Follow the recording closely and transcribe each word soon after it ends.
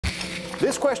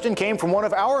This question came from one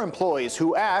of our employees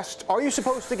who asked, are you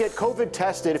supposed to get COVID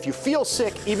tested if you feel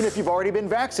sick, even if you've already been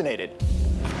vaccinated?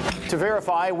 To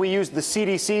verify, we used the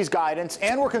CDC's guidance,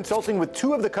 and we're consulting with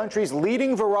two of the country's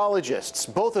leading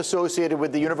virologists, both associated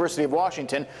with the University of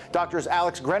Washington, Drs.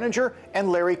 Alex Greninger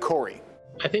and Larry Corey.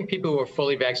 I think people who are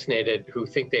fully vaccinated who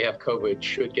think they have COVID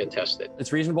should get tested.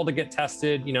 It's reasonable to get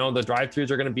tested. You know, the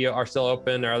drive-thrus are still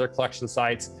open. There are other collection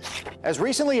sites. As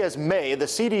recently as May, the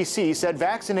CDC said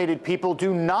vaccinated people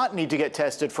do not need to get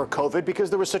tested for COVID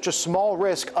because there was such a small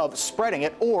risk of spreading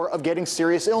it or of getting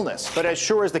serious illness. But as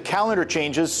sure as the calendar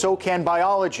changes, so can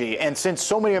biology. And since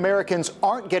so many Americans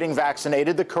aren't getting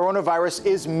vaccinated, the coronavirus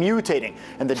is mutating.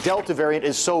 And the Delta variant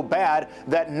is so bad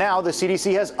that now the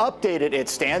CDC has updated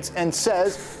its stance and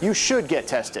says you should get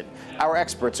tested. Our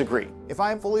experts agree. If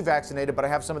I'm fully vaccinated, but I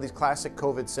have some of these classic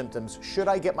COVID symptoms, should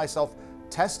I get myself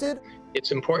tested?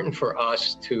 It's important for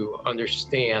us to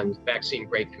understand vaccine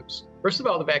breakthroughs. First of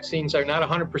all, the vaccines are not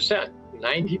 100%.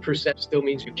 90% still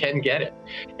means you can get it.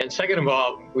 And second of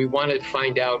all, we want to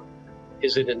find out,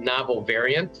 is it a novel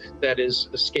variant that is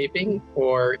escaping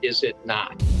or is it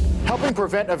not? Helping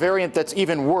prevent a variant that's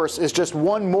even worse is just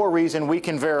one more reason we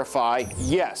can verify,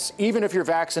 yes, even if you're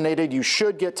vaccinated, you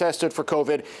should get tested for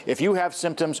COVID if you have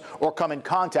symptoms or come in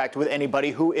contact with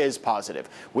anybody who is positive.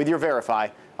 With your Verify,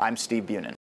 I'm Steve Bunin.